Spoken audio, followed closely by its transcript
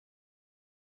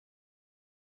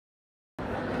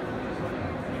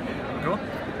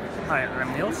Hi,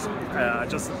 I'm Niels.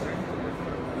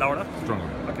 Louder? Stronger.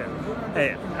 Okay.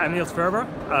 Hey, I'm Niels Ferber.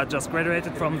 Just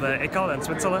graduated from the ECAL in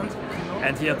Switzerland,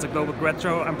 and here at the Global Grad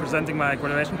Show I'm presenting my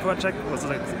graduation project, which is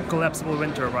a collapsible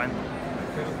wind turbine.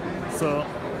 So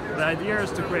the idea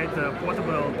is to create a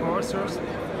portable power source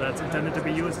that's intended to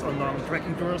be used on long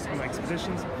trekking tours, on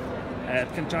expeditions.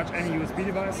 It can charge any USB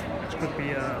device, which could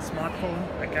be a smartphone,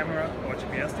 a camera, or a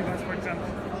GPS device, for example.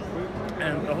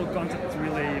 And the whole concept is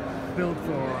really built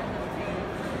for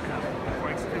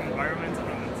extreme environments. I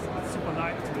mean, it's super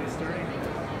light, it's really sturdy,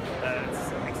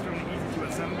 it's extremely easy to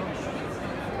assemble,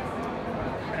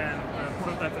 and the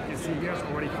prototype that you see here is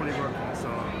already fully working. So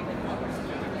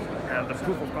the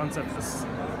proof of concept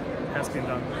has been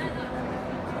done.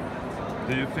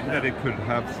 Do you think that it could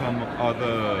have some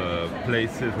other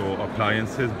places or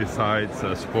appliances besides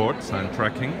sports and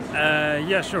trekking?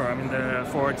 Yeah, sure. I mean,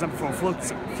 for example, for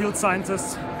field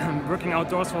scientists working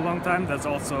outdoors for a long time, there's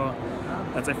also,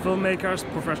 let's say, filmmakers,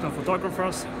 professional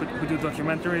photographers who do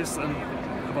documentaries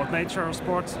about nature or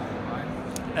sports,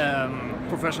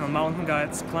 professional mountain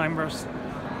guides, climbers.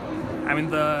 I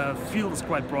mean, the field is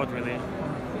quite broad, really.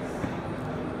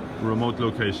 Remote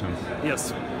locations?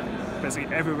 Yes.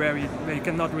 Basically everywhere where you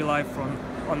cannot rely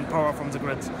on power from the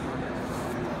grid.